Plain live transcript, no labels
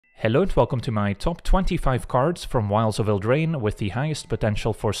Hello and welcome to my top 25 cards from Wilds of Eldraine with the highest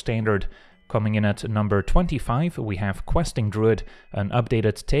potential for standard. Coming in at number 25, we have Questing Druid, an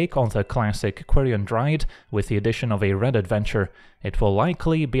updated take on the classic Quirion Dryad with the addition of a red adventure. It will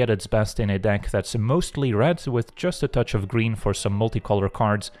likely be at its best in a deck that's mostly red with just a touch of green for some multicolor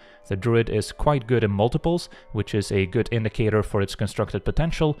cards. The Druid is quite good in multiples, which is a good indicator for its constructed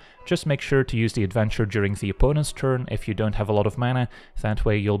potential. Just make sure to use the adventure during the opponent's turn if you don't have a lot of mana, that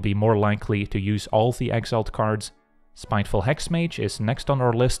way you'll be more likely to use all the exiled cards. Spiteful Hexmage is next on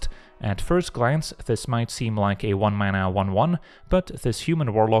our list. At first glance, this might seem like a 1-mana 1/1, but this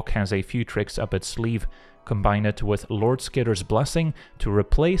human warlock has a few tricks up its sleeve. Combine it with Lord Skitter's Blessing to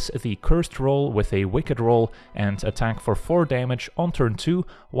replace the cursed roll with a wicked roll and attack for 4 damage on turn 2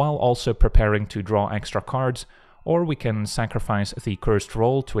 while also preparing to draw extra cards. Or we can sacrifice the cursed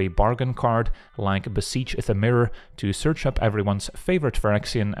roll to a bargain card like Besiege the Mirror to search up everyone's favorite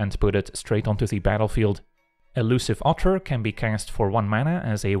Phyrexian and put it straight onto the battlefield. Elusive Otter can be cast for 1 mana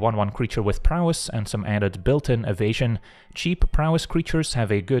as a 1/1 creature with prowess and some added built-in evasion. Cheap prowess creatures have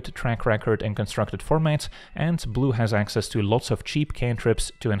a good track record in constructed formats, and blue has access to lots of cheap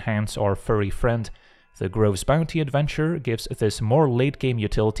cantrips to enhance our furry friend. The Grove's Bounty adventure gives this more late-game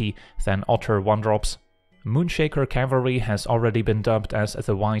utility than Otter 1-drops. Moonshaker Cavalry has already been dubbed as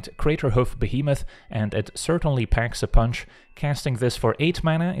the white Craterhoof behemoth, and it certainly packs a punch. Casting this for 8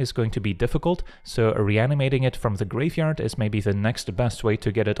 mana is going to be difficult, so reanimating it from the graveyard is maybe the next best way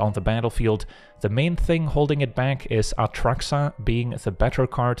to get it on the battlefield. The main thing holding it back is Atraxa being the better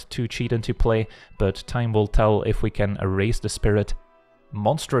card to cheat into play, but time will tell if we can erase the spirit.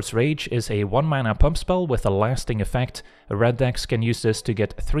 Monstrous Rage is a 1-mana pump spell with a lasting effect. Red decks can use this to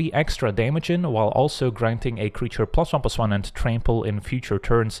get 3 extra damage in while also granting a creature +1/+1 and trample in future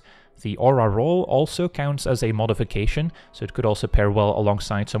turns. The Aura roll also counts as a modification, so it could also pair well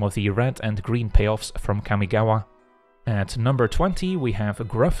alongside some of the red and green payoffs from Kamigawa. At number 20 we have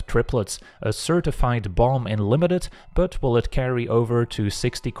Gruff Triplets, a certified bomb in limited, but will it carry over to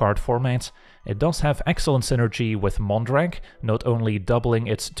 60 card formats? It does have excellent synergy with Mondrag, not only doubling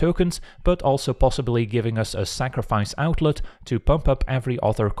its tokens, but also possibly giving us a sacrifice outlet to pump up every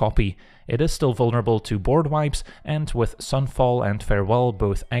other copy. It is still vulnerable to board wipes, and with Sunfall and Farewell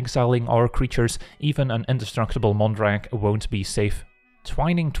both exiling our creatures, even an indestructible Mondrag won't be safe.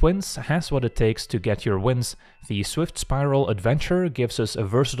 Twining Twins has what it takes to get your wins. The Swift Spiral adventure gives us a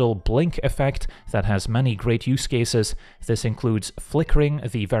versatile blink effect that has many great use cases. This includes flickering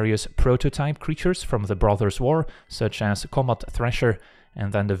the various prototype creatures from the Brothers' War, such as Combat Thresher,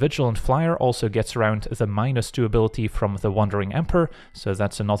 and then the Vigilant Flyer also gets around the -2 ability from the Wandering Emperor, so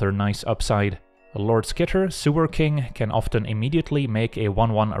that's another nice upside. Lord Skitter, Sewer King, can often immediately make a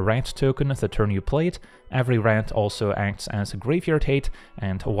 1/1 rat token the turn you play it. Every rat also acts as graveyard hate,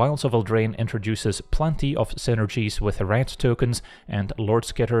 and Wilds of Eldraine introduces plenty of synergies with rat tokens, and Lord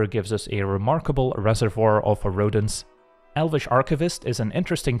Skitter gives us a remarkable reservoir of rodents. Elvish Archivist is an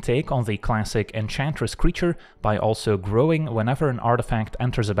interesting take on the classic Enchantress creature by also growing whenever an artifact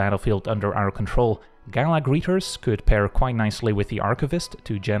enters a battlefield under our control. Gala Greeters could pair quite nicely with the Archivist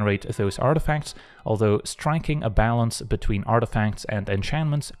to generate those artifacts, although striking a balance between artifacts and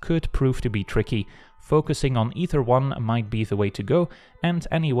enchantments could prove to be tricky. Focusing on either one might be the way to go, and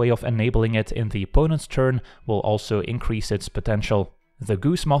any way of enabling it in the opponent's turn will also increase its potential. The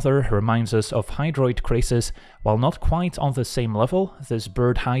Goose Mother reminds us of Hydroid Krasis. While not quite on the same level, this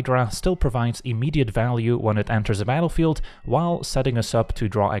bird Hydra still provides immediate value when it enters a battlefield, while setting us up to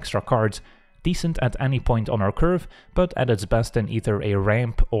draw extra cards. Decent at any point on our curve, but at its best in either a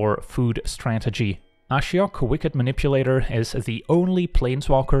ramp or food strategy. Ashiok, Wicked Manipulator, is the only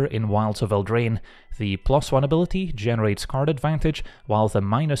planeswalker in Wilds of Eldraine. The +1 ability generates card advantage, while the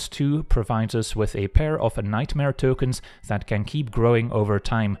 -2 provides us with a pair of nightmare tokens that can keep growing over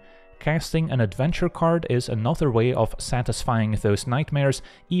time. Casting an adventure card is another way of satisfying those nightmares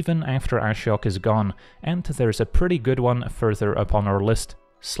even after Ashiok is gone, and there's a pretty good one further up on our list.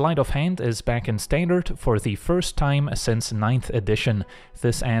 Sleight of Hand is back in Standard for the first time since 9th edition.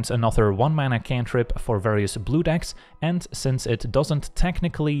 This adds another 1-mana cantrip for various blue decks, and since it doesn't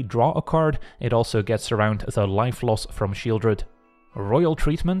technically draw a card, it also gets around the life loss from Shieldred. Royal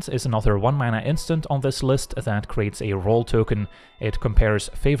Treatment is another 1-mana instant on this list that creates a roll token. It compares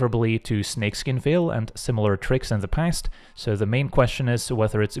favorably to Snakeskin Veil and similar tricks in the past, so the main question is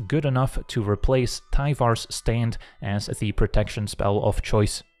whether it's good enough to replace Tyvar's Stand as the protection spell of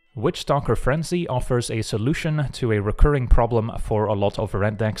choice. Witchstalker Frenzy offers a solution to a recurring problem for a lot of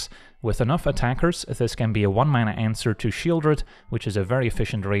red decks. With enough attackers, this can be a 1-mana answer to Shieldred, which is a very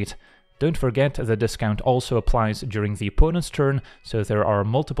efficient raid. Don't forget, the discount also applies during the opponent's turn, so there are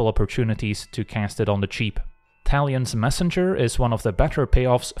multiple opportunities to cast it on the cheap. Talion's Messenger is one of the better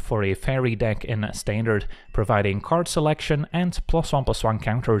payoffs for a fairy deck in Standard, providing card selection and +1/+1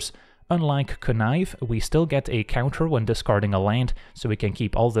 counters. Unlike Connive, we still get a counter when discarding a land, so we can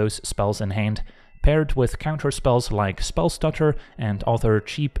keep all those spells in hand. Paired with counter spells like Spell Stutter and other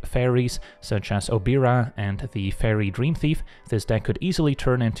cheap fairies such as Obira and the Fairy Dream Thief, this deck could easily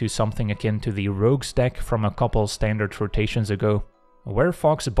turn into something akin to the Rogues deck from a couple Standard rotations ago.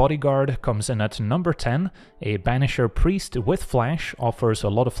 Werefox Bodyguard comes in at number 10. A Banisher Priest with Flash offers a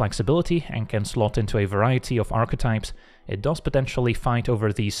lot of flexibility and can slot into a variety of archetypes. It does potentially fight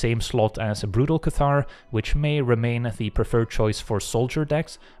over the same slot as Brutal Cathar, which may remain the preferred choice for soldier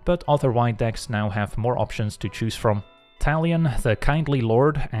decks, but other white decks now have more options to choose from. Talion, the Kindly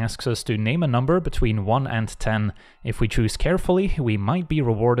Lord, asks us to name a number between 1 and 10. If we choose carefully, we might be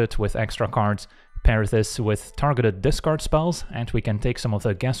rewarded with extra cards. Pair this with targeted discard spells, and we can take some of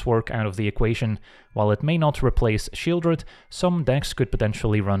the guesswork out of the equation. While it may not replace Shieldred, some decks could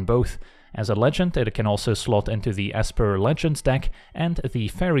potentially run both. As a legend, it can also slot into the Esper Legends deck, and the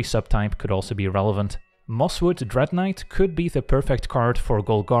Fairy subtype could also be relevant. Mosswood Dreadknight could be the perfect card for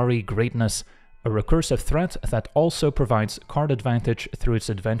Golgari Greatness, a recursive threat that also provides card advantage through its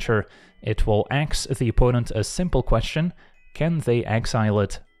adventure. It will ask the opponent a simple question: can they exile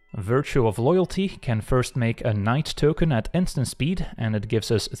it? Virtue of Loyalty can first make a Knight token at instant speed, and it gives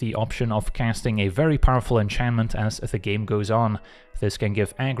us the option of casting a very powerful enchantment as the game goes on. This can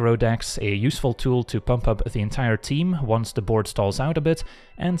give aggro decks a useful tool to pump up the entire team once the board stalls out a bit,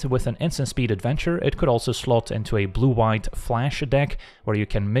 and with an instant speed adventure it could also slot into a blue-white flash deck where you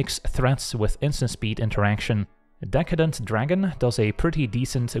can mix threats with instant speed interaction. Decadent Dragon does a pretty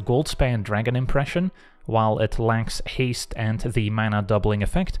decent Goldspan Dragon impression. While it lacks haste and the mana doubling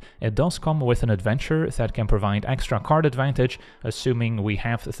effect, it does come with an adventure that can provide extra card advantage, assuming we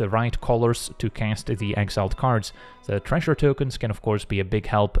have the right colors to cast the exiled cards. The treasure tokens can of course be a big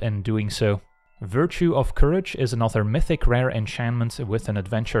help in doing so. Virtue of Courage is another mythic rare enchantment with an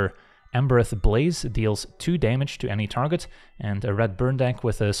adventure. Embereth Blaze deals 2 damage to any target, and a red burn deck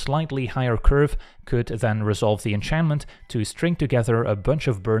with a slightly higher curve could then resolve the enchantment to string together a bunch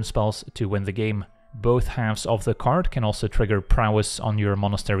of burn spells to win the game. Both halves of the card can also trigger prowess on your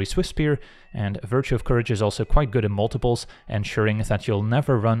Monastery Swiftspear, and Virtue of Courage is also quite good in multiples, ensuring that you'll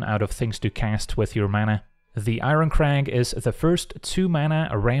never run out of things to cast with your mana. The Irencrag is the first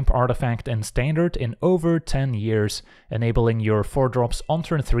 2-mana ramp artifact in Standard in over 10 years. Enabling your 4-drops on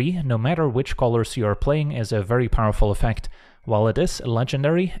turn 3, no matter which colors you are playing, is a very powerful effect. While it is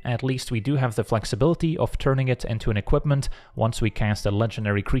legendary, at least we do have the flexibility of turning it into an equipment once we cast a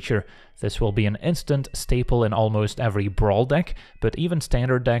legendary creature. This will be an instant staple in almost every Brawl deck, but even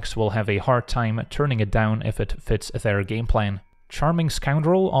Standard decks will have a hard time turning it down if it fits their game plan. Charming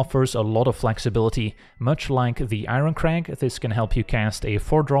Scoundrel offers a lot of flexibility. Much like the Irencrag, this can help you cast a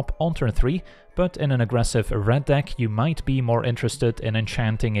 4-drop on turn 3, but in an aggressive red deck you might be more interested in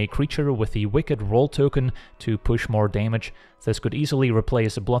enchanting a creature with the Wicked Roll token to push more damage. This could easily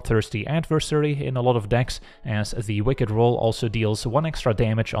replace Bloodthirsty Adversary in a lot of decks, as the Wicked Roll also deals 1 extra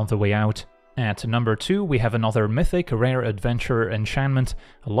damage on the way out. At number 2, we have another mythic rare adventure enchantment.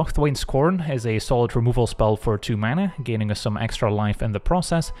 Locthwain's Scorn is a solid removal spell for 2 mana, gaining us some extra life in the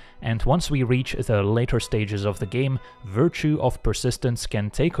process, and once we reach the later stages of the game, Virtue of Persistence can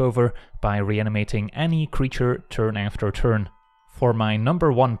take over by reanimating any creature turn after turn. For my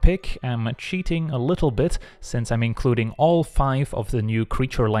number 1 pick, I'm cheating a little bit since I'm including all 5 of the new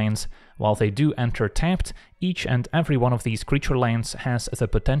Creaturelands. While they do enter tapped, each and every one of these Creaturelands has the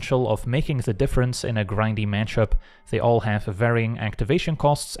potential of making the difference in a grindy matchup. They all have varying activation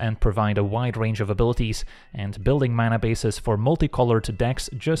costs and provide a wide range of abilities, and building mana bases for multicolored decks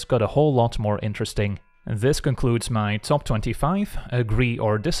just got a whole lot more interesting. This concludes my top 25. Agree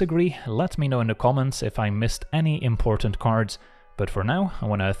or disagree? Let me know in the comments if I missed any important cards. But for now, I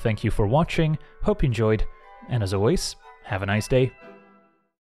want to thank you for watching, hope you enjoyed, and as always, have a nice day.